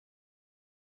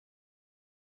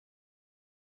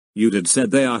You did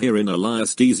said they are here in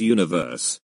Elias D's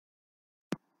universe.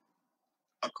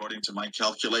 According to my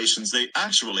calculations, they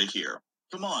actually here.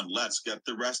 Come on, let's get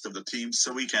the rest of the team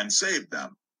so we can save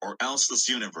them. Or else this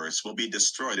universe will be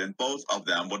destroyed and both of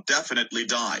them would definitely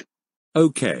die.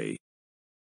 Okay.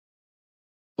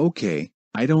 Okay,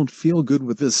 I don't feel good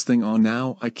with this thing on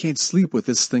now. I can't sleep with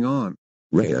this thing on.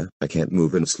 Rhea, I can't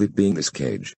move and sleep being this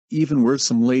cage. Even worse,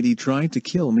 some lady tried to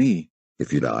kill me.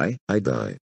 If you die, I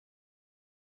die.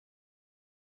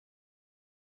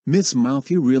 Miss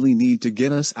Mouth, you really need to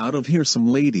get us out of here. Some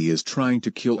lady is trying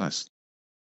to kill us.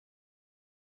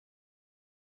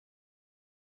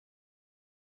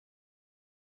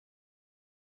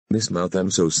 Miss Mouth, I'm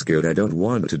so scared. I don't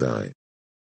want to die.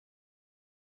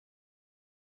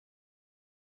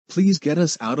 Please get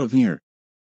us out of here.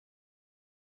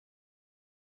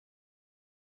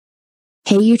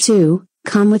 Hey you two,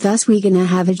 come with us, we gonna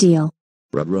have a deal.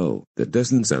 Ruh-roh, that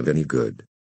doesn't sound any good.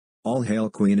 All hail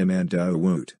Queen Amanda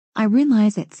Woot. I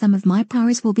realize that some of my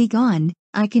powers will be gone.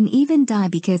 I can even die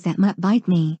because that might bite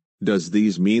me. Does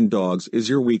these mean dogs is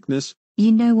your weakness?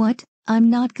 You know what? I'm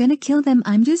not gonna kill them,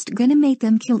 I'm just gonna make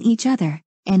them kill each other.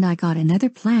 And I got another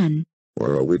plan.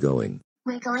 Where are we going?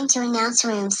 We're going to announce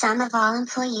room. Some of all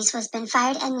employees was been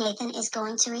fired and Nathan is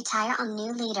going to retire. Our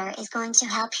new leader is going to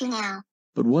help you now.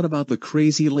 But what about the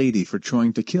crazy lady for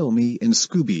trying to kill me and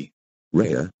Scooby?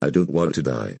 Rhea, I don't want to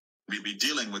die. We'll be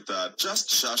dealing with that. Just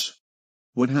shush.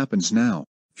 What happens now?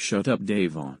 Shut up,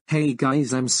 Davon. Hey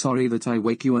guys, I'm sorry that I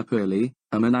wake you up early.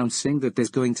 I'm announcing that there's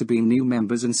going to be new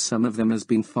members and some of them has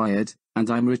been fired, and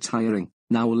I'm retiring.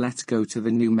 Now let's go to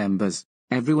the new members.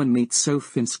 Everyone meet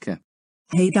Sofinska.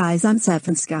 Hey guys, I'm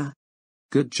Sofinska.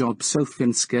 Good job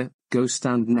Sofinska, go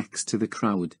stand next to the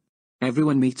crowd.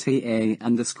 Everyone meet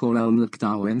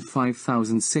AA_ElmlookDarwin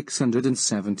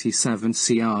 5677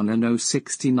 Ciana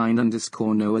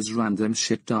 069 Noah's random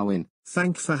shit Darwin.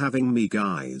 Thank for having me,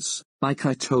 guys. Like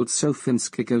I told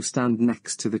Sofinska, go stand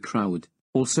next to the crowd.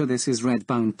 Also this is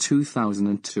Redbound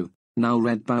 2002. Now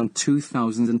Redbound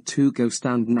 2002, go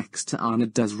stand next to Anna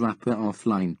Does Rapper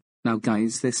Offline. Now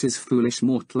guys, this is Foolish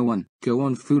Mortal 1. Go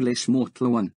on Foolish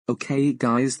Mortal 1. Okay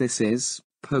guys, this is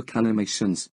Poke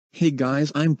Animations. Hey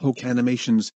guys, I'm Poke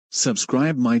Animations.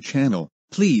 Subscribe my channel,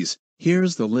 please.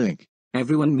 Here's the link.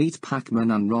 Everyone meet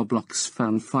Pac-Man and Roblox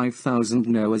Fan 5000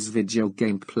 Noah's video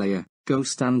game player. Go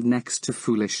stand next to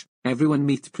Foolish. Everyone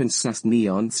meet Princess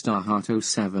Neon Starheart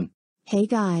 07. Hey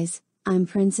guys, I'm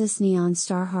Princess Neon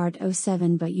Starheart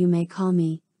 07, but you may call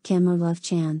me Camo Love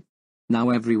Chan. Now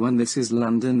everyone, this is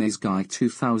London is Guy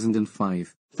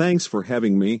 2005. Thanks for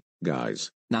having me,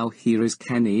 guys. Now here is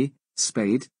Kenny,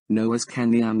 Spade, Noah's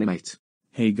Kenny Animate.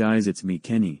 Hey guys, it's me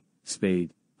Kenny,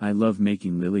 Spade. I love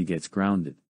making Lily Gets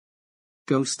Grounded.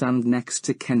 Go stand next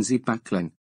to Kenzie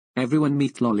Backling. Everyone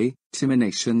meet Lolly,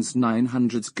 Timinations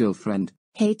 900's girlfriend.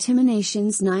 Hey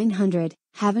Timinations 900,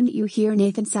 haven't you hear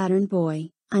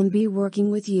NathanSaturnBOİ? I'm be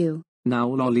working with you. Now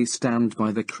Lolly stand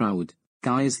by the crowd.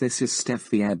 Guys, this is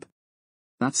Steffi Ebb.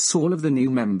 That's all of the new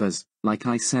members. Like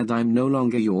I said, I'm no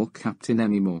longer your captain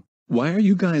anymore. Why are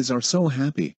you guys so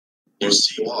happy? You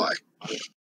see why.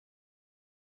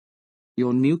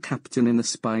 Your new captain in the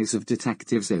Spies of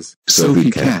Detectives is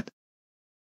Sophie Cat.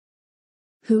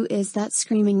 Who is that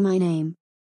screaming my name?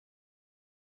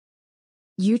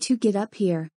 You two get up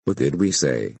here. What did we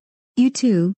say? You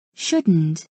two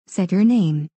shouldn't said your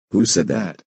name. Who said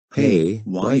that? Hey,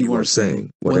 why you are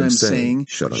saying what I'm saying?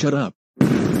 Shut up.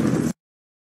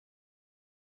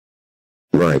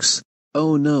 Yikes.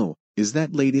 Oh no, is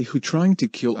that lady who trying to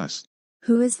kill us?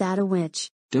 Who is that, a witch?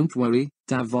 Don't worry,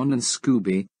 Davon and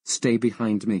Scooby, stay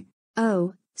behind me.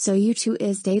 Oh, so you two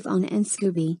is Davon and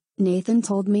Scooby. Nathan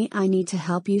told me I need to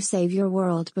help you save your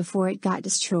world before it got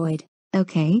destroyed.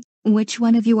 Okay, which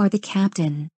one of you are the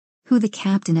captain? Who the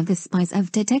captain of the Spies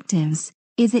of Detectives?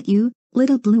 Is it you,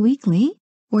 Little Blue Weekly?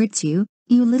 Or it's you,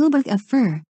 you little bug of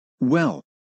fur? Well,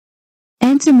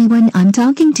 answer me when I'm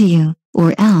talking to you,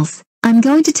 or else I'm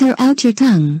going to tear out your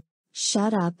tongue.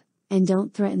 Shut up, and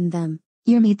don't threaten them.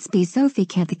 Your mates be Sophie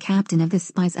Cat, the captain of the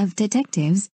Spies of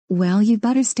Detectives. Well, you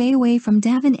better stay away from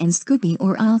Davon and Scooby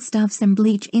or I'll stuff some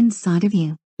bleach inside of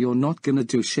you. You're not gonna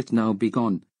do shit now, be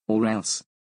gone, or else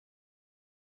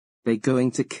they're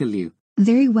going to kill you.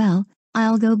 Very well,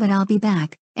 I'll go, but I'll be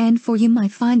back. And for you, my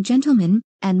fine gentleman,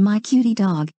 and my cutie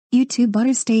dog, you two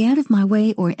better stay out of my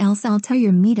way or else I'll tear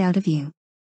your meat out of you.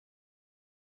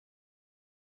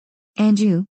 And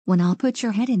you, when I'll put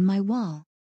your head in my wall.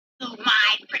 Oh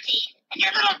my pretty, and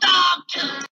your little dog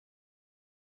too.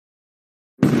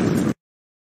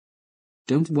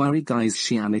 Don't worry guys,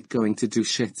 she ain't going to do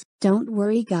shit. Don't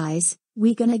worry guys,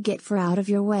 We gonna get far out of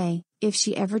your way. If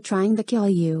she ever trying to kill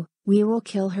you, we will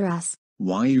kill her us.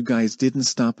 Why you guys didn't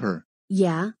stop her?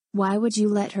 Yeah, why would you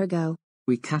let her go?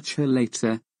 We catch her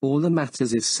later. All that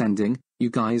matters is sending you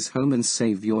guys home and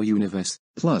save your universe.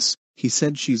 Plus, he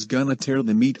said she's gonna tear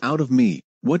the meat out of me.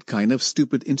 What kind of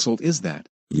stupid insult is that?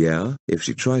 Yeah, if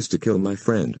she tries to kill my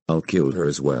friend, I'll kill her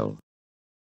as well.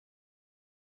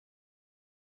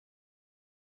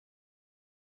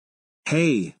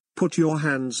 Hey, put your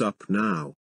hands up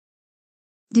now.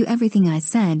 Do everything I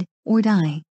said, or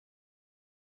die.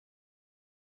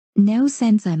 Now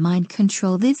since I mind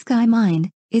control this guy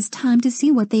mind, it's time to see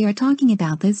what they are talking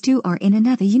about. Those two are in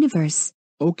another universe.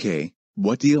 Okay,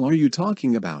 what deal are you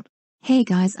talking about? Hey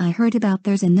guys, I heard about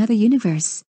there's another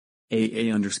universe.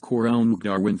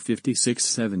 AA_Darwin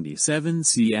 5677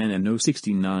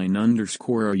 CNNO69 _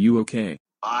 are you okay?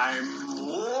 I'm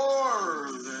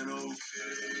more than okay.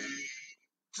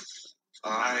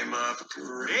 I'm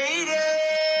upgraded.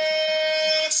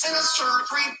 Sinister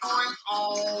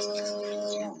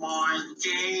 3.0. My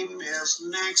game is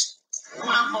next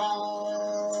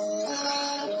level.